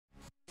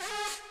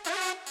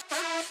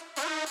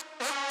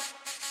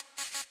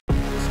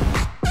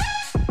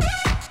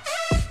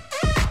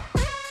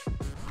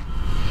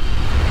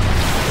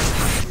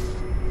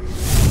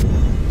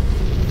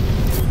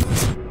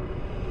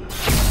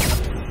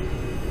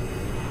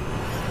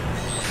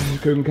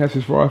KUGAN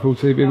CASSIUS Rifle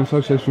TV in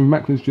association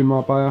with Macklin's Gym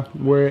Marbella.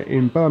 We're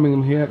in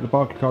Birmingham here at the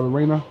Barclaycard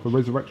Arena for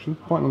Resurrection.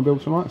 Fighting on the bill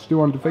tonight,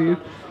 still undefeated.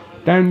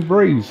 Dan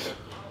Breeze.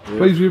 Yeah.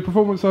 Pleased with your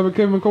performance over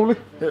Kevin McCAULEY?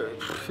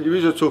 Yeah, it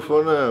was a tough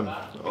one.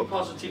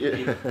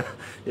 Positivity.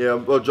 Yeah,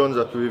 well, John's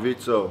happy with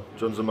it, so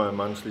John's the main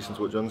man, just listen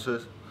to what John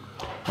says.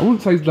 I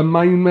wouldn't say he's the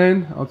main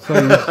man, I'd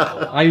say he's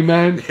a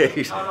man, Yeah,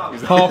 he's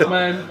half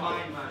man,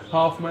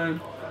 half man.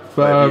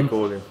 But you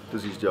call him,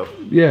 does his job.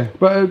 Yeah,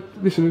 but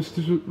listen, this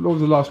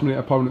was a last minute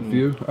opponent for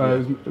you. It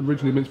was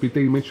originally meant to be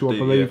D Mitchell, I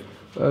believe.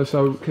 Yeah.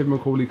 So Kevin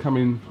McCAULEY come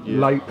in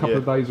late a couple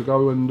of days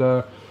ago, and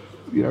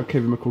you know,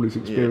 Kevin McCAULEY's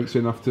experienced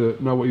enough to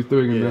know what he's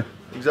doing in there.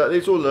 Exactly,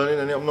 it's all learning,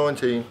 and I'm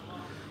 19,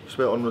 just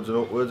about onwards and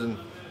upwards, and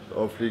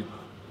hopefully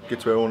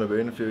get to where I want to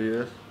be in a few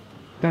years.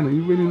 Dan, are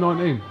you really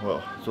 19?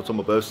 Well, it's not on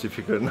my birth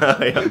certificate now.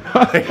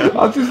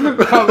 I just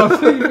looked at my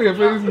CV, I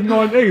think it's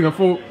 19, I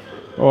thought,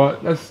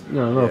 alright, that's, you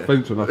know, no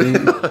offence or nothing.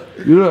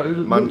 You look,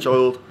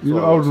 man-child. You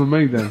look older than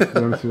me then, to be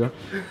honest with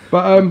you.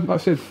 But like I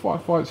said,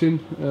 5 fights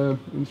into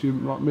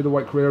your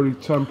middleweight career, you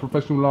turned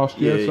professional last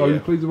year, so are you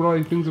pleased with the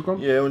way things have gone?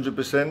 Yeah,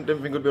 100%.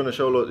 Didn't think I'd be on a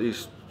show like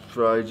this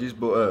for ages,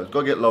 but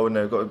got to get lower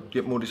now, got to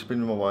get more discipline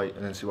in my weight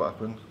and then see what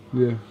happens.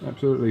 Yeah,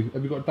 absolutely.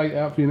 Have you got a date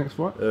out for your next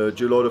fight?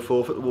 July the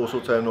 4th at the Warsaw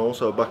Town Hall,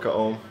 so back at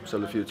home,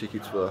 sell a few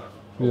tickets for that,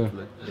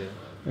 hopefully. Yeah.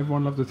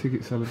 Everyone loves a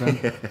ticket seller,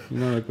 Dan. You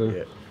know they do.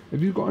 Yeah.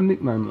 Have you got a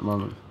nickname at the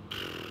moment?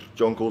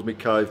 John calls me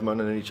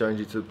Caveman and then he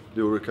changes it to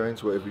the Hurricane,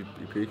 so whatever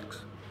he picks.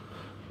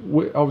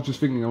 I was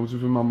just thinking, I was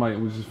with my mate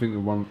and was just thinking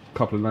of one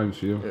couple of names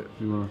for you. Yeah.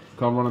 You want to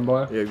come run them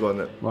by? Yeah, go on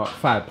then. Right,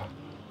 Fab.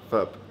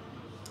 Fab.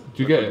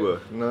 Do you get it?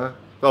 Work. No.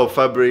 Oh,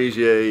 Fab Breeze,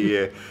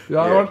 yeah. The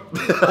other one?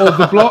 Or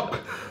the block?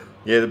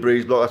 Yeah, the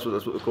Breeze block, that's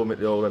what they call me at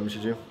the old Embassy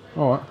Gym.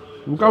 Alright,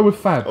 we'll go with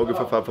Fab. I'll go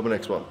for Fab for my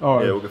next one.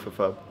 Alright. Yeah, we'll go for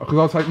Fab. Because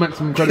I'll take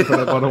maximum credit for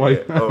that, by the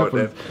way. Alright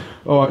then.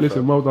 Alright,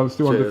 listen, well done,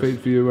 still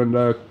undefeated for you, and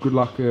good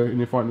luck in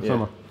your fight in the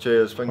summer.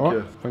 Cheers, thank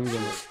you. Thank you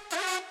very much.